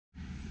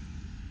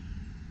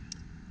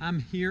I'm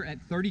here at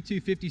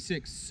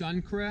 3256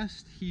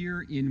 Suncrest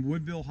here in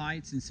Woodville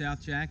Heights in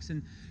South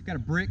Jackson. Got a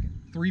brick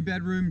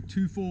 3-bedroom,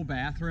 2 full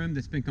bathroom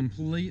that's been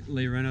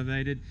completely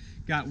renovated.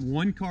 Got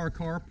 1-car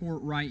carport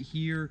right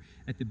here.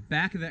 At the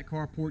back of that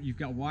carport, you've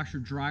got washer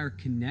dryer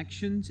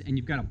connections, and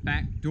you've got a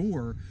back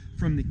door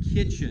from the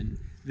kitchen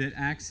that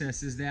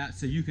accesses that,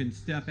 so you can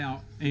step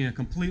out in a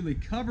completely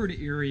covered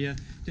area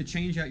to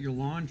change out your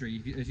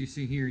laundry. As you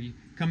see here, you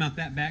come out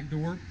that back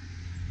door,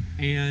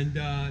 and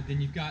then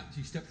you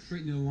step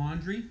straight into the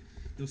laundry.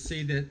 You'll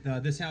see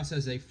that this house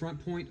has a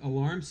front point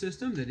alarm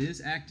system that is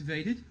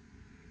activated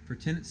for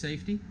tenant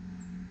safety.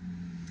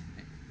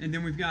 And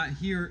then we've got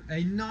here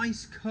a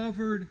nice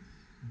covered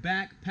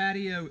back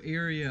patio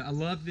area. I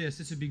love this.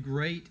 This would be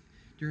great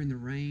during the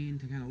rain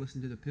to kind of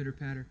listen to the pitter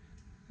patter.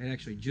 It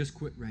actually just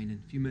quit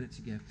raining a few minutes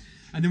ago.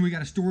 And then we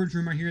got a storage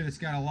room right here that's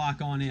got a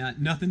lock on it.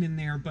 Nothing in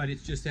there, but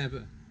it's just have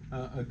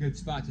a good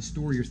spot to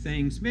store your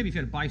things. Maybe if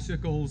you had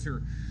bicycles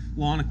or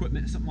lawn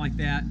equipment, something like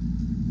that.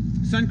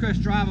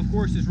 Suncrest Drive, of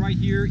course, is right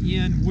here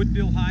in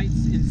Woodville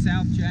Heights in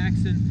South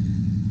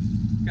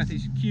Jackson. Got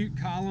these cute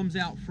columns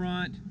out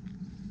front.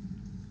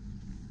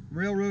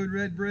 Railroad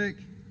red brick.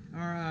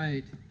 All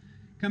right.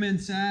 Come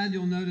inside,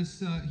 you'll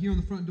notice here on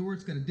the front door,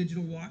 it's got a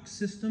digital lock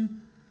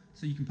system.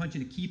 So you can punch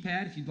in a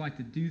keypad if you'd like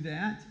to do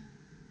that.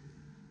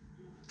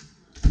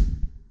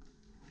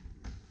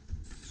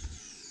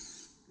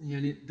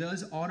 And it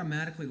does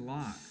automatically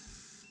lock.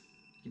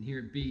 You can hear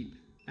it beep,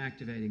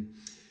 activating.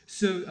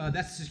 So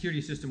that's the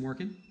security system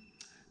working.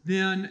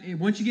 Then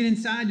once you get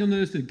inside, you'll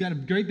notice they've got a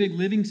great big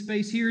living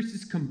space here. It's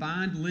this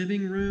combined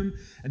living room.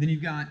 And then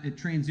you've got, it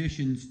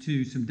transitions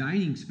to some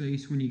dining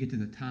space when you get to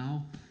the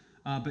tile.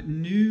 But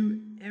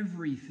new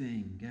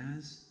everything,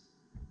 guys.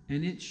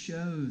 And it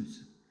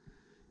shows.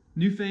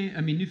 New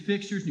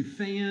fixtures, new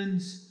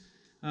fans.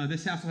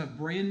 This house will have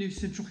brand new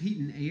central heat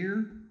and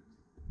air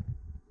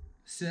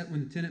set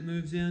when the tenant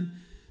moves in.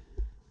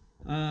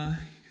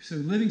 So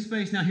living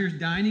space. Now here's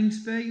dining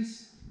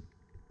space.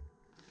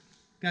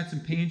 Got some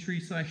pantry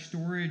 /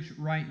 storage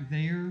right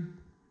there.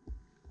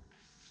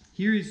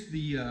 Here is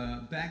the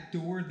back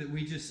door that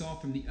we just saw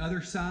from the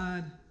other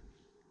side.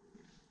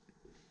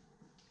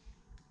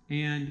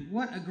 And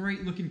what a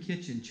great looking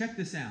kitchen. Check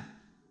this out.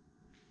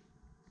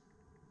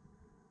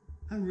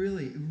 A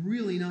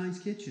really nice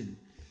kitchen.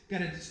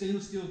 Got a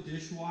stainless steel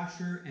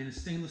dishwasher and a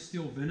stainless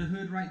steel vent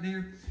hood right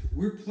there.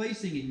 We're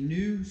placing a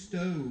new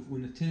stove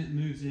when the tenant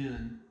moves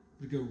in.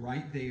 We go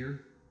right there.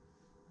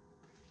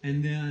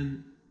 And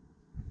then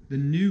the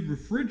new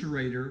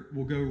refrigerator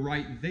will go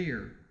right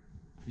there,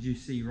 as you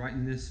see, right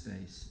in this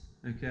space.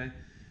 Okay?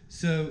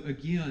 So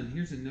again,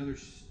 here's another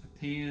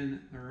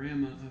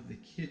panorama of the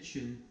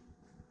kitchen.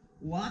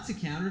 Lots of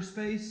counter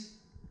space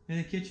in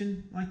a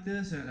kitchen like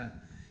this.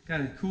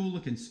 Got a cool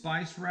looking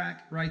spice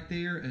rack right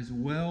there as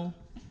well.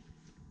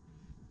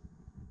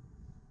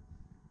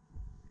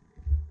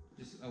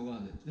 I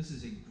love it. This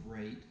is a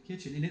great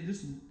kitchen. And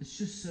it's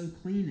just so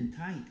clean and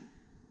tight.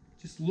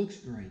 Just looks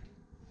great.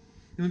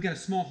 Then we've got a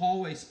small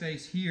hallway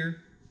space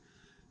here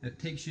that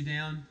takes you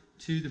down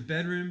to the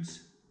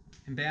bedrooms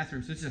and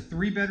bathrooms. So it's a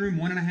 3-bedroom,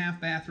 1.5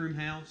 bathroom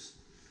house.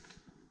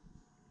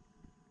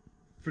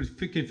 For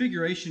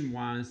configuration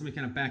wise, let me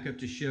kind of back up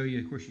to show you.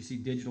 Of course, you see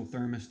digital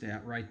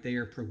thermostat right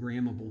there,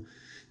 programmable.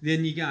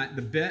 Then you got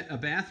a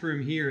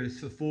bathroom here.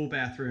 It's a full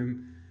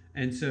bathroom.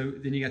 And so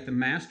then you got the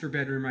master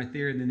bedroom right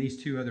there, and then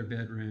these 2 other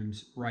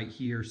bedrooms right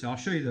here. So I'll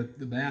show you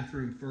the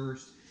bathroom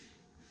first.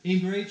 In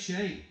great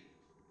shape.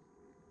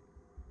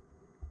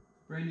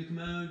 Brand new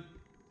commode,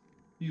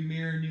 new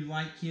mirror, new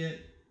light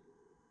kit.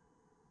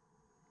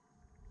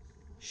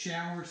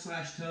 Shower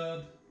 /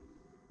 tub.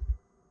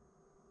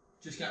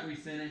 Just got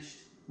refinished.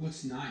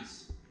 Looks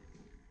nice.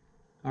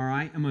 All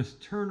right, I'm going to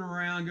turn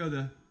around, go to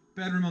the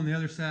bedroom on the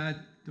other side.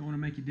 Don't want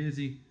to make you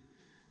dizzy.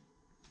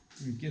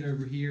 And get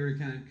over here and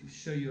kind of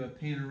show you a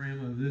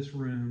panorama of this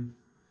room.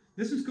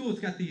 This one's cool. It's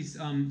got these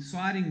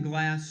sliding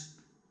glass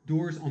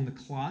doors on the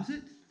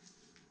closet.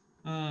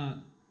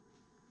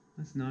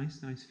 That's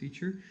nice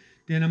feature.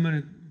 Then I'm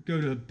going to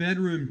go to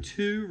bedroom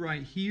 2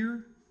 right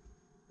here.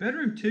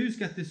 Bedroom 2's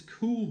got this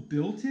cool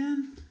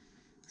built-in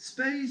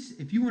space.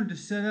 If you wanted to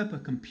set up a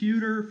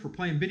computer for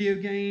playing video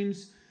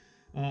games,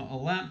 a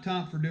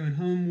laptop for doing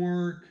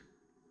homework,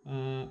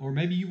 or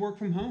maybe you work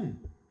from home,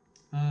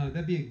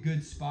 that'd be a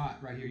good spot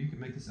right here. You can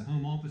make this a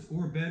home office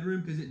or a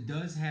bedroom because it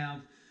does have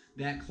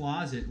that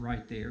closet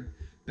right there.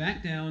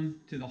 Back down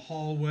to the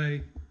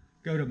hallway,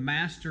 go to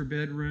master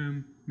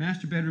bedroom.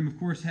 Master bedroom, of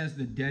course, has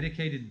the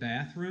dedicated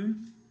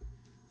bathroom.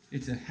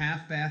 It's a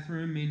half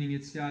bathroom, meaning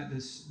it's got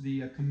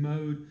the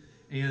commode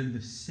and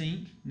the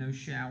sink, no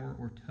shower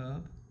or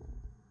tub.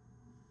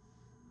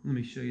 Let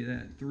me show you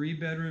that. 3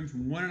 bedrooms,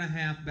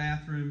 1.5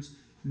 bathrooms,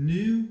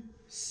 new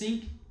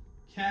sink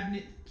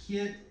cabinet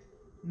kit,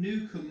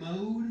 new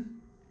commode,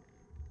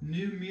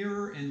 new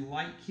mirror and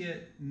light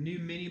kit, new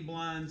mini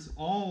blinds,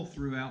 all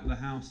throughout the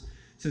house.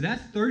 So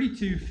that's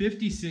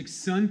 3256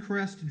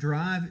 Suncrest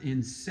Drive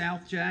in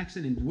South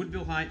Jackson in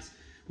Woodville Heights.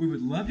 We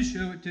would love to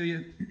show it to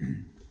you.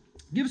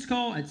 Give us a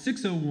call at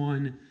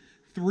 601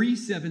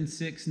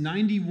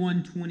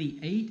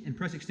 376-9128 and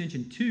press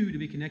extension 2 to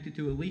be connected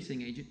to a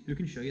leasing agent who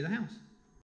can show you the house.